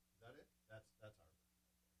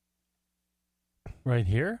 Right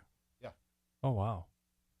here? Yeah. Oh, wow.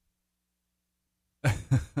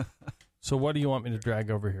 So what do you want me to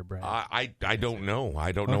drag over here, Brad? I don't know.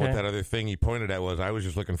 I don't know what Okay. that other thing he pointed at was. I was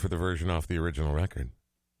just looking for the version off the original record.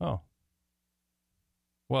 Oh.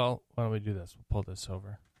 Well, why don't we do this? We'll pull this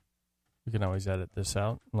over. We can always edit this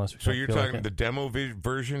out unless we So don't you're feel talking like it. the demo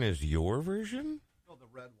version is your version? No, the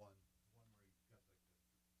red one.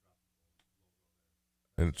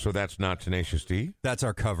 And so that's not Tenacious D? That's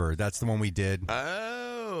our cover. That's the one we did.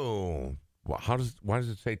 Oh. Well, why does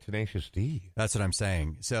it say Tenacious D? That's what I'm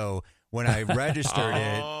saying. So when I registered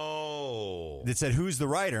Oh. it said, who's the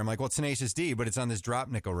writer? I'm like, well, it's Tenacious D, but it's on this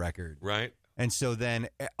DropNickel record. Right. And so then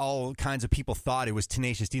all kinds of people thought it was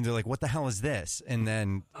Tenacious D. And they're like, what the hell is this? And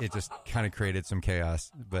then it just kind of created some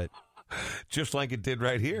chaos. But Just like it did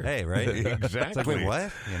right here. hey, right? Exactly. It's like, wait,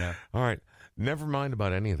 what? You know. All right. Never mind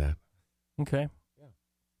about any of that. Okay.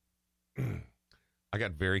 I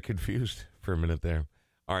got very confused for a minute there.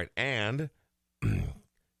 All right. And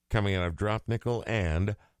coming out of DropNickel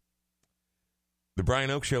and the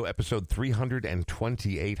Brian Oak Show, episode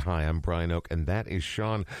 328. Hi, I'm Brian Oak, and that is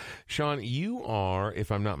Sean. Sean, you are,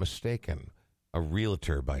 if I'm not mistaken, a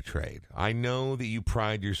realtor by trade. I know that you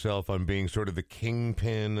pride yourself on being sort of the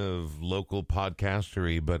kingpin of local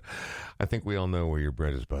podcastery, but I think we all know where your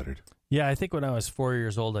bread is buttered. Yeah, I think when I was 4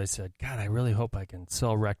 years old, I said, God, I really hope I can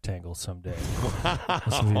sell rectangles someday.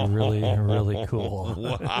 This would be really, really cool.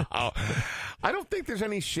 Wow. I don't think there's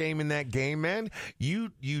any shame in that game, man. You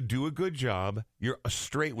do a good job. You're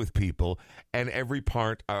straight with people, and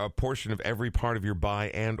a portion of every part of your buy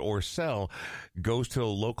and or sell goes to a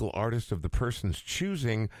local artist of the person's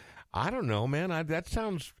choosing. I don't know, man. That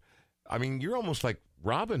sounds, you're almost like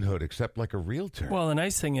Robin Hood, except like a realtor. Well, the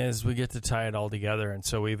nice thing is we get to tie it all together, and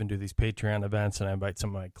so we even do these Patreon events, and I invite some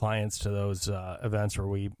of my clients to those events where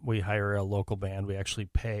we hire a local band. We actually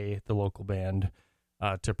pay the local band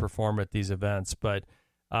to perform at these events. But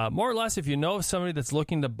more or less, if you know somebody that's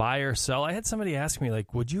looking to buy or sell, I had somebody ask me,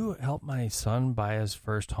 like, would you help my son buy his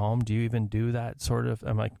first home? Do you even do that sort of?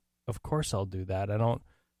 I'm like, of course I'll do that. I don't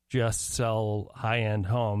just sell high-end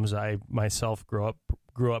homes. I myself grew up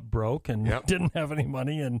broke and didn't have any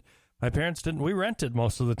money, and my parents didn't. We rented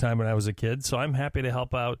most of the time when I was a kid, so I'm happy to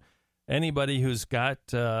help out anybody who's got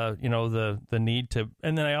the need to.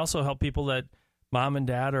 And then I also help people that mom and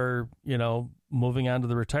dad are moving on to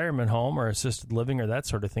the retirement home or assisted living or that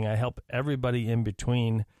sort of thing. I help everybody in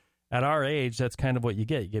between. At our age, that's kind of what you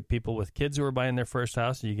get. You get people with kids who are buying their first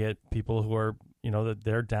house. You get people who are that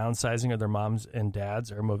they're downsizing or their moms and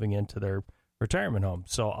dads are moving into their retirement home.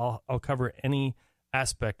 So I'll cover any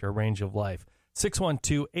aspect or range of life.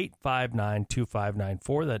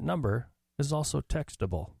 612-859-2594. That number is also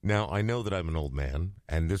textable. Now, I know that I'm an old man,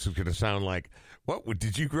 and this is going to sound like,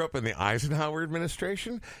 did you grow up in the Eisenhower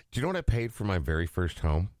administration? Do you know what I paid for my very first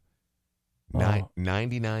home?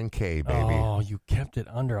 $99K, baby. Oh, you kept it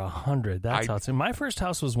under 100. That's how it's. My first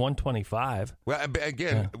house was 125. Well,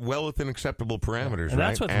 again, well within acceptable parameters, and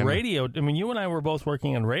that's right? with radio. You and I were both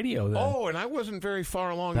working on radio then. Oh, and I wasn't very far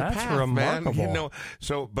along That's the path, remarkable. man.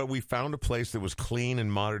 But we found a place that was clean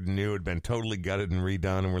and modern and new, had been totally gutted and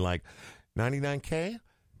redone, and we're like, $99K?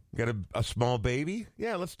 Got a small baby?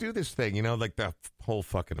 Yeah, let's do this thing. Like the whole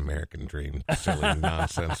fucking American dream. Silly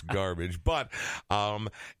nonsense garbage. But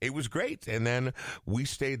it was great. And then we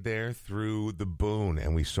stayed there through the boom,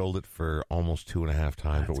 and we sold it for almost 2.5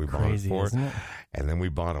 times what we bought it for. Isn't it? And then we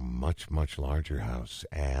bought a much, much larger house.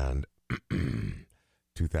 And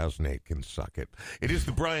 2008 can suck it. It is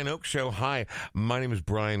the Brian Oak Show. Hi, my name is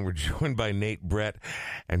Brian. We're joined by Nate, Brett,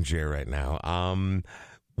 and Jay right now.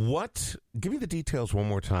 Give me the details one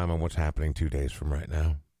more time on what's happening 2 days from right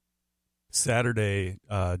now. Saturday,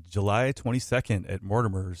 July 22nd at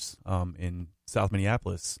Mortimer's in South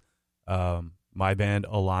Minneapolis. My band,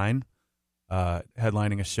 Align,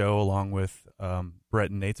 headlining a show along with Brett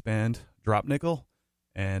and Nate's band, DropNickel,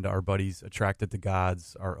 and our buddies Attracted to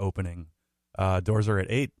Gods are opening. Doors are at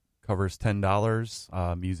 8, covers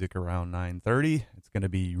 $10, music around 9:30. It's going to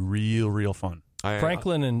be real fun.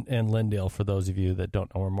 Franklin and Lindale, for those of you that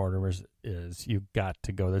don't know where Mortimer's is, you got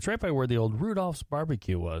to go there. It's right by where the old Rudolph's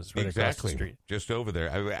Barbecue was, right across the street. Just over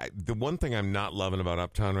there. The one thing I'm not loving about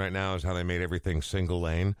Uptown right now is how they made everything single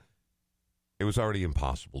lane. It was already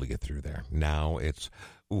impossible to get through there. Now it's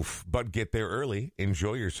oof. But get there early.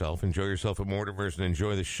 Enjoy yourself. Enjoy yourself at Mortimer's and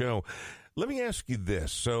enjoy the show. Let me ask you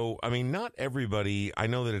this. So, I mean, not everybody, I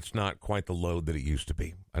know that it's not quite the load that it used to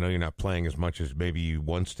be. I know you're not playing as much as maybe you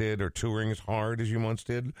once did or touring as hard as you once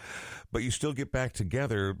did, but you still get back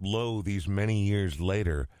together these many years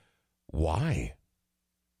later. Why?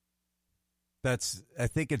 I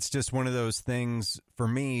think it's just one of those things for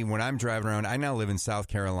me when I'm driving around. I now live in South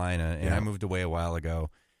Carolina, and I moved away a while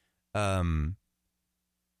ago.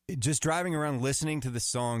 Just driving around listening to the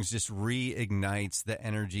songs just reignites the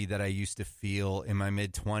energy that I used to feel in my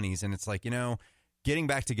mid-20s. And it's like, getting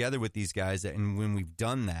back together with these guys, and when we've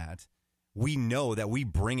done that, we know that we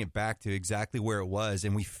bring it back to exactly where it was,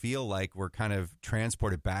 and we feel like we're kind of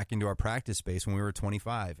transported back into our practice space when we were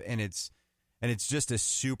 25. And it's just a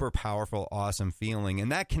super powerful, awesome feeling.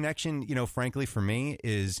 And that connection, frankly, for me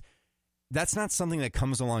that's not something that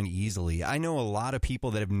comes along easily. I know a lot of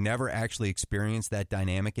people that have never actually experienced that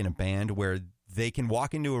dynamic in a band where they can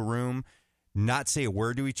walk into a room, not say a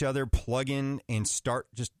word to each other, plug in, and start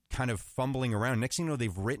just kind of fumbling around. Next thing you know,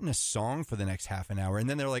 they've written a song for the next half an hour, and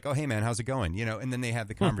then they're like, oh, hey, man, how's it going? And then they have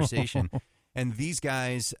the conversation. And these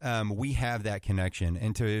guys, we have that connection.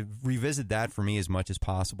 And to revisit that for me as much as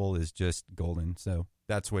possible is just golden. So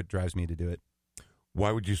that's what drives me to do it.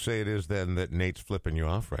 Why would you say it is then that Nate's flipping you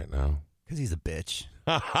off right now? Because he's a bitch.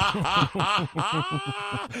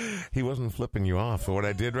 He wasn't flipping you off. So what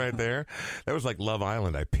I did right there, that was like Love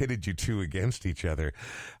Island. I pitted you two against each other.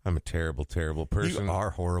 I'm a terrible, terrible person. You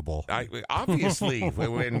are horrible. Obviously.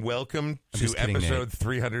 And welcome to episode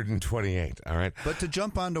 328. All right. But to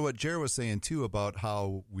jump onto what Jer was saying, too, about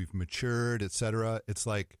how we've matured, etc., it's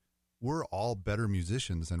like we're all better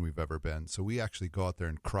musicians than we've ever been. So we actually go out there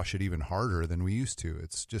and crush it even harder than we used to.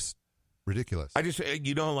 It's just ridiculous. I just,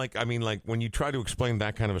 when you try to explain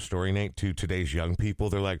that kind of a story, Nate, to today's young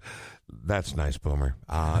people, they're like, that's nice, Boomer.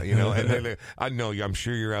 And I know, I'm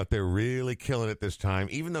sure you're out there really killing it this time,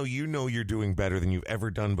 even though you're doing better than you've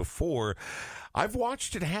ever done before. I've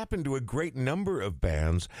watched it happen to a great number of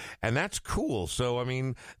bands, and that's cool. So,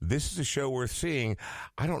 this is a show worth seeing.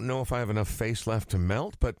 I don't know if I have enough face left to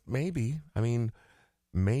melt, but maybe.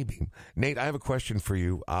 Maybe. Nate, I have a question for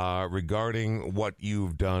you regarding what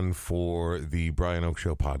you've done for the Brian Oak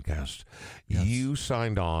Show podcast. Yes. You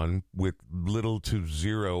signed on with little to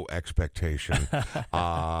zero expectation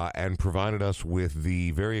and provided us with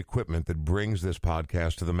the very equipment that brings this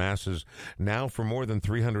podcast to the masses. Now, for more than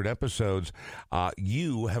 300 episodes,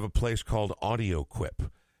 you have a place called AudioQuip.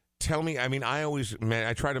 Tell me,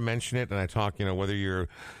 I try to mention it, and I talk, whether you're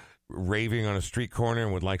raving on a street corner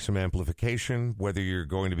and would like some amplification, whether you're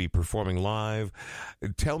going to be performing live.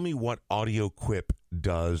 Tell me what AudioQuip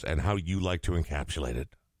does and how you like to encapsulate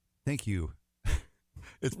it. Thank you.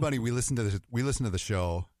 It's funny, we listen to the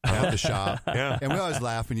show at the shop, and we always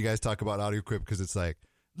laugh when you guys talk about AudioQuip because it's like,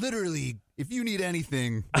 literally, if you need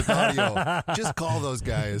anything with audio, just call those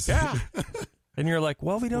guys. Yeah. And you're like,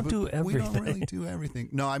 well, we don't do everything. We don't really do everything.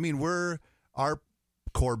 No, our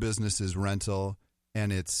core business is rental,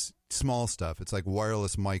 and it's small stuff. It's like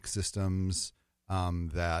wireless mic systems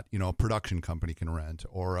that, a production company can rent,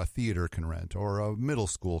 or a theater can rent, or a middle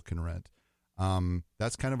school can rent.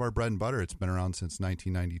 That's kind of our bread and butter. It's been around since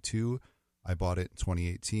 1992. I bought it in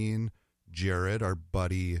 2018. Jared, our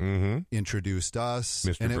buddy, introduced us.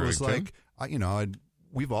 Mr. And it Brigton. was like,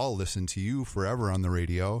 we've all listened to you forever on the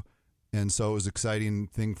radio. And so it was an exciting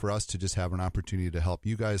thing for us to just have an opportunity to help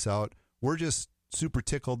you guys out. We're just super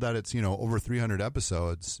tickled that it's, over 300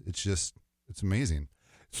 episodes. It's amazing.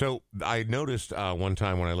 So I noticed one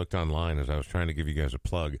time when I looked online as I was trying to give you guys a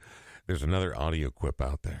plug, there's another AudioQuip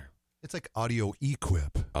out there. It's like Audio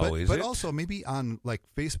Equip. But But also maybe on like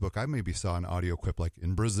Facebook, I maybe saw an AudioQuip like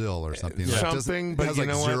in Brazil or something. But has you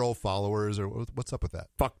know what? 0 followers or what's up with that?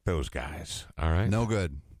 Fuck those guys. All right. No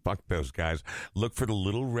good. Fuck those guys. Look for the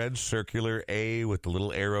little red circular A with the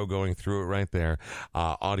little arrow going through it right there.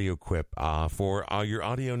 AudioQuip for your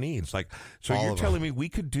audio needs. You're telling me we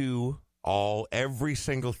could do every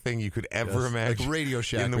single thing you could ever imagine, like Radio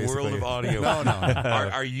Shack in the basically. world of audio. No.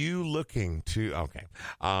 Are you looking to? Okay.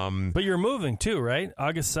 But you're moving too, right?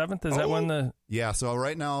 August 7th. Is that when the? Yeah. So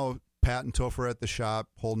right now, Pat and Topher are at the shop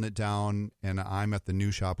holding it down, and I'm at the new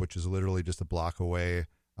shop, which is literally just a block away.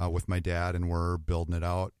 With my dad, and we're building it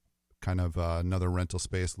out, kind of another rental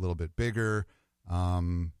space, a little bit bigger.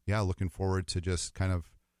 Looking forward to just kind of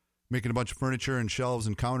making a bunch of furniture and shelves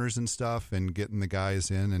and counters and stuff and getting the guys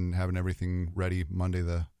in and having everything ready Monday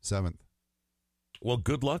the 7th. Well,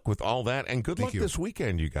 good luck with all that, and good luck this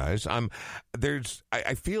weekend, you guys.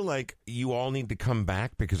 I feel like you all need to come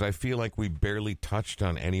back because I feel like we barely touched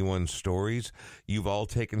on anyone's stories. You've all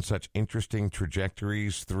taken such interesting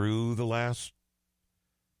trajectories through the last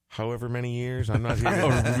however many years. I'm not here.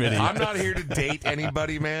 I'm not here to date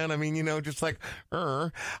anybody, man. I mean, just like,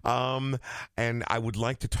 and I would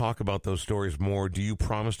like to talk about those stories more. Do you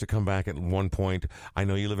promise to come back at one point? I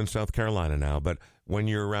know you live in South Carolina now, but when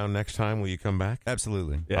you're around next time, will you come back?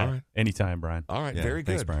 Absolutely. Yeah. All right. Anytime, Brian. All right. Yeah, Very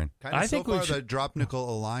good. Thanks, Brian. I think so far the DropNickel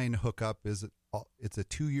Align hookup it's a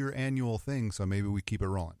 2-year annual thing, so maybe we keep it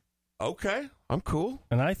rolling. Okay. I'm cool.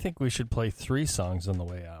 And I think we should play 3 songs on the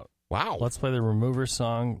way out. Wow. Let's play the Remover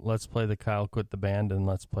song, let's play the Kyle Quit the Band, and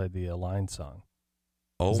let's play the Align song.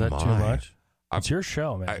 Oh, is that too much? It's your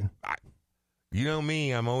show, man. You know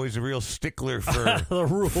me, I'm always a real stickler for the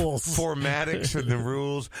rules, formatics and the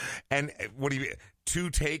rules. And what do you 2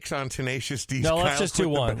 takes on Tenacious D's? No, let's Kyle just do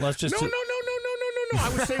Quit the one. Band? Let's just No. I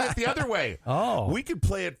was saying it the other way. Oh. We could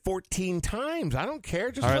play it 14 times. I don't care.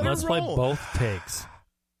 Just all right, let let's it play roll. both takes.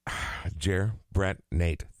 Jer, Brett,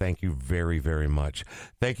 Nate, thank you very, very much.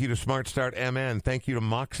 Thank you to Smart Start MN. Thank you to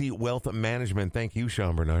Moxie Wealth Management. Thank you,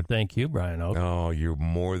 Sean Bernard. Thank you, Brian Oak. Oh, you're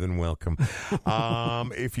more than welcome.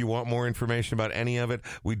 If you want more information about any of it,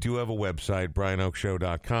 we do have a website,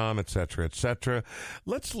 brianoakshow.com, et cetera, et cetera.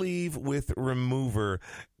 Let's leave with Remover.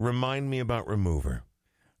 Remind me about Remover.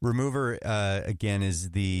 Remover, again,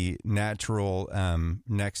 is the natural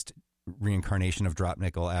next reincarnation of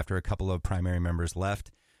DropNickel after a couple of primary members left.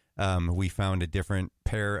 We found a different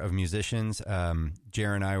pair of musicians.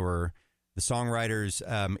 Jer and I were the songwriters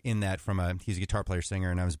in that he's a guitar player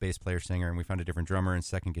singer and I was a bass player singer, and we found a different drummer and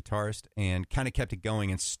second guitarist and kind of kept it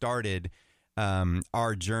going and started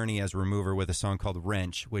our journey as Remover with a song called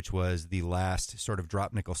Wrench, which was the last sort of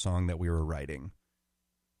DropNickel song that we were writing.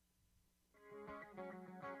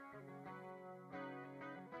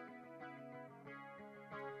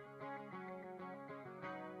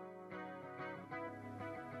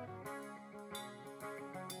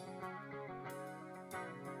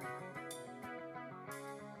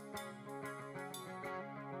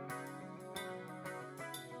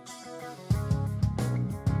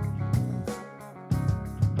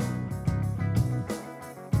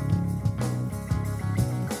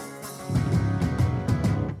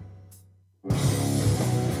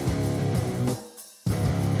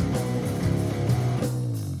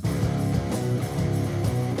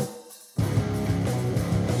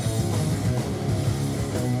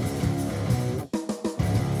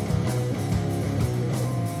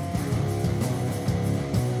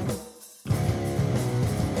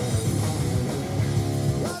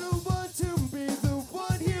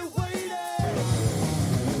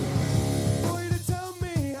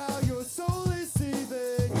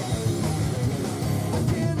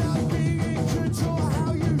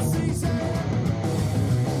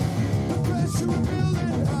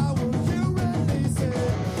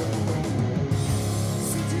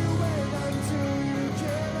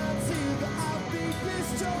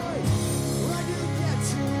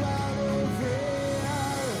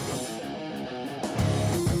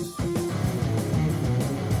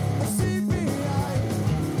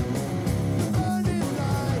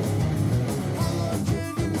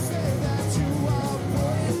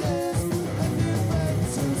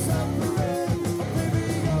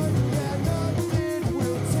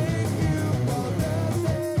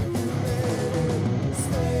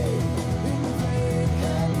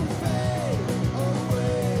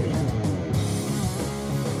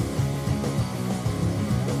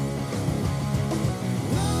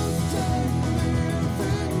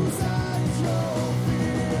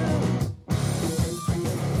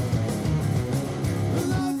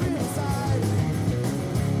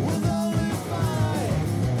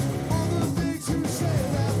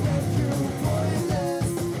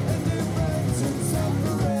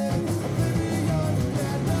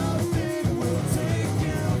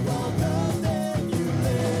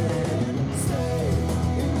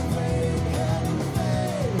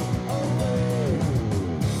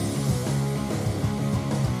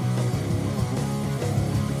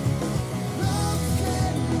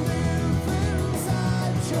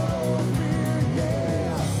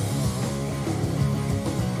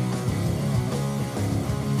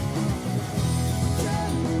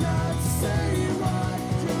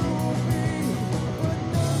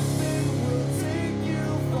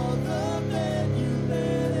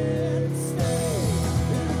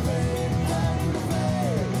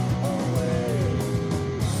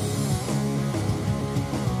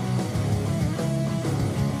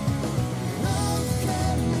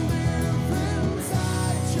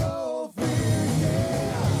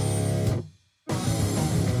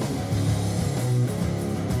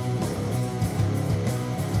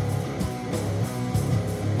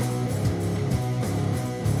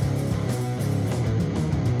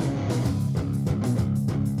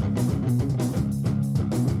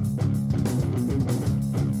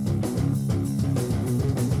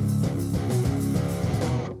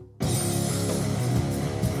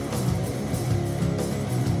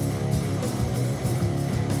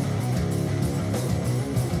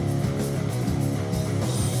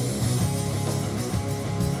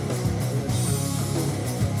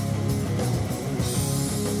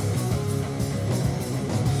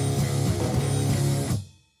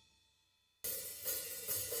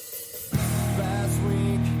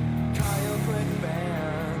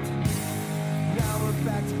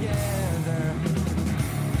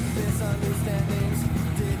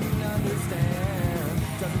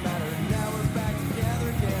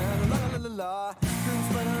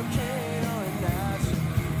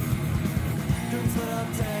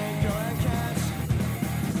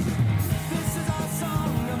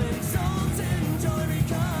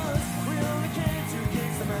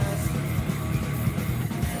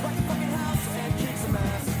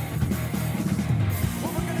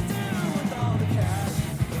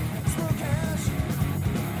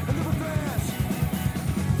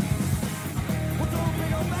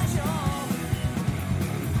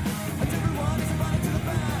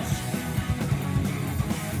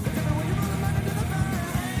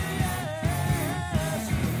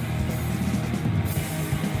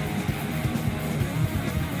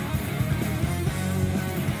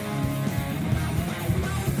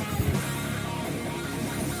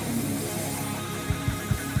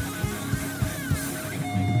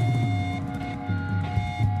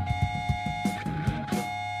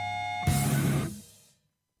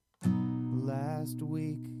 last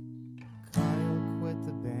week, Kyle quit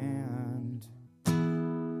the band.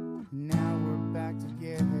 Now we're back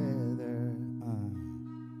together.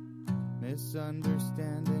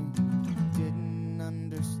 Misunderstanding, didn't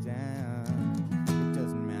understand. It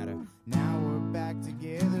doesn't matter. Now we're back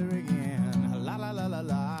together again. La la la la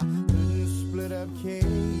la. Couldn't split up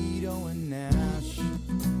Kato and Nash.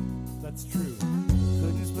 That's true.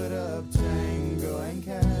 Couldn't split up Tango and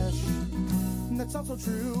Cash. That's also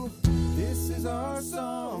true. This is our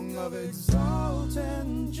song of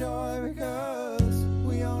exultant joy because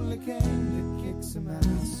we only came to kick some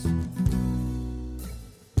ass.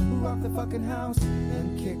 Rock the fucking house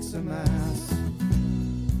and kick some ass.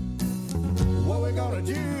 What we gonna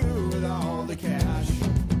do with all the cash?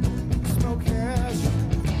 Smoke hash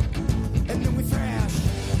and then we thrash.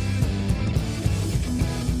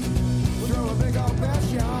 We'll throw a big old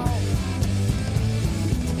bash, y'all.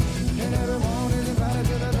 And everyone is invited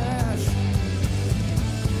to the bash.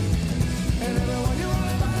 And everyone you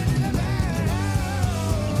want invited to the bash.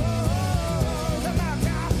 Come on,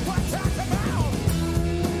 now, what's that about?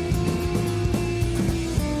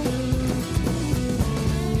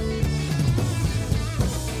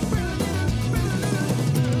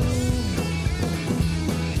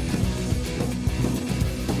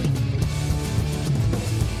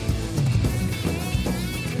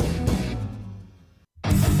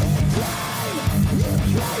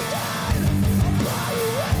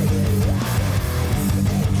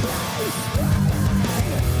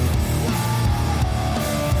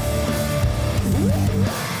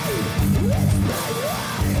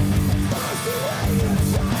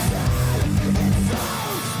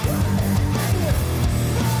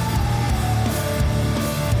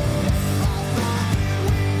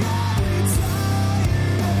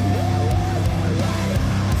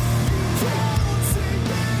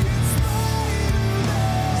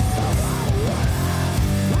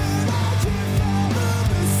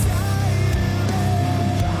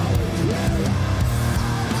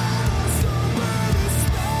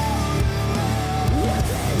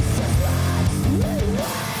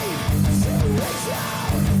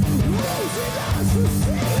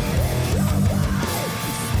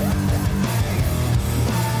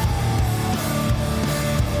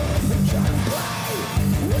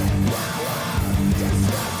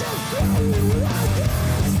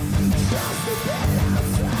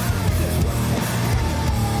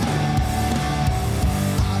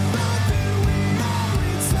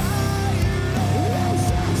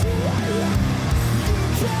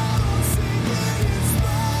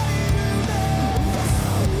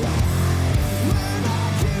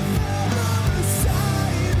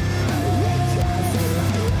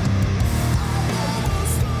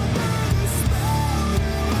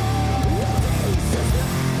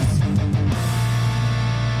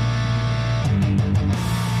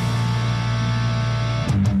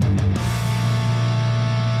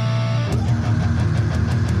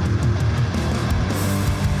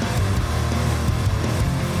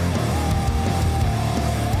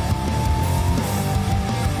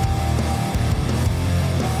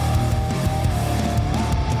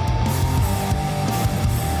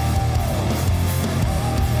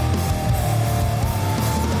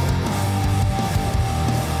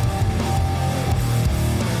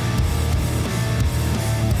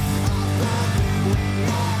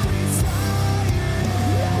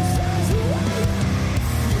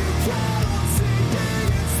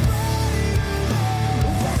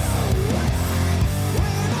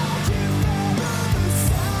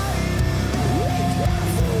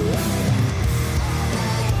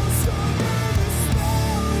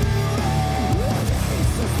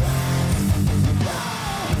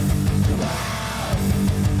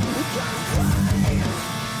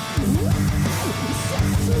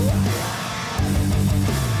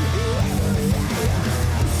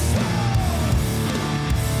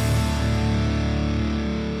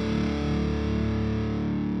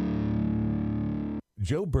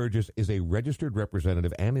 Joe Burgess is a registered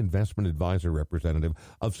representative and investment advisor representative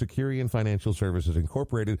of Securian Financial Services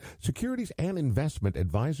Incorporated, securities and investment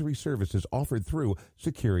advisory services offered through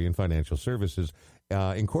Securian Financial Services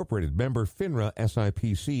Incorporated. Member FINRA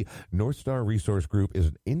SIPC. North Star Resource Group is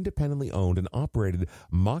an independently owned and operated.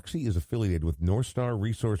 Moxie is affiliated with North Star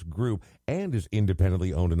Resource Group and is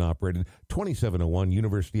independently owned and operated. 2701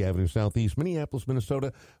 University Avenue Southeast, Minneapolis,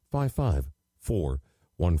 Minnesota,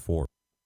 55414.